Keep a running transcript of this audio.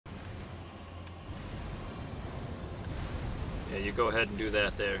Yeah, you go ahead and do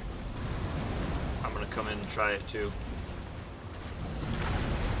that there. I'm gonna come in and try it too.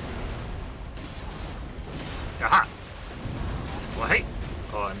 Aha! Well, hey!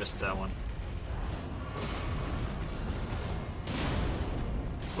 Oh, I missed that one.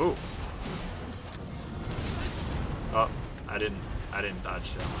 Ooh. Oh, I didn't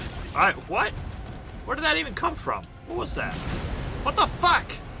dodge that one. Alright, what? Where did that even come from? What was that? What the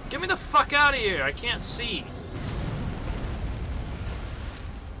fuck? Get me the fuck out of here! I can't see.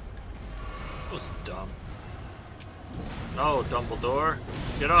 That was dumb. No, Dumbledore.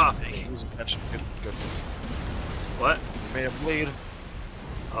 Get off me. Good. What? Made him bleed.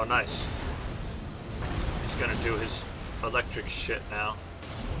 Oh, nice. He's gonna do his electric shit now.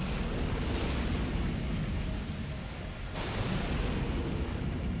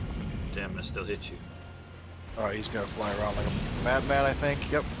 Damn, I still hit you. Oh, he's gonna fly around like a madman, I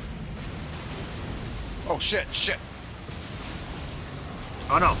think. Yep. Oh shit! Shit!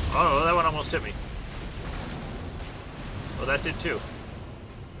 Oh no! Oh, that one almost hit me. Well, that did too.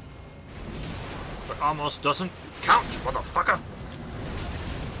 But almost doesn't count, motherfucker!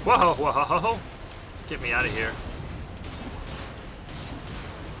 Whoa, whoa, whoa, whoa! Get me out of here.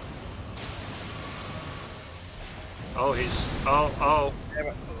 Oh, he's... Oh. Damn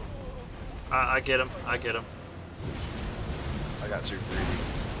it. I get him. I get him. I got too greedy.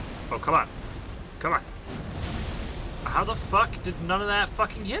 Oh, come on. Come on. How the fuck did none of that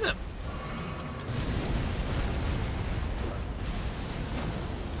fucking hit him?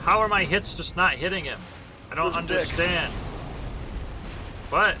 How are my hits just not hitting him? I don't understand.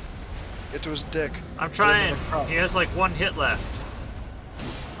 What? Get to his dick. I'm trying. He has like one hit left.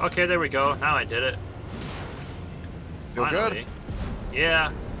 Okay, there we go. Now I did it. Feel Finally. Good?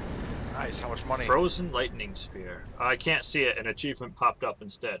 Yeah. Nice. How much money? Frozen lightning spear. I can't see it. An achievement popped up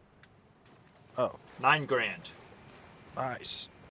instead. Oh. 9 grand. Nice.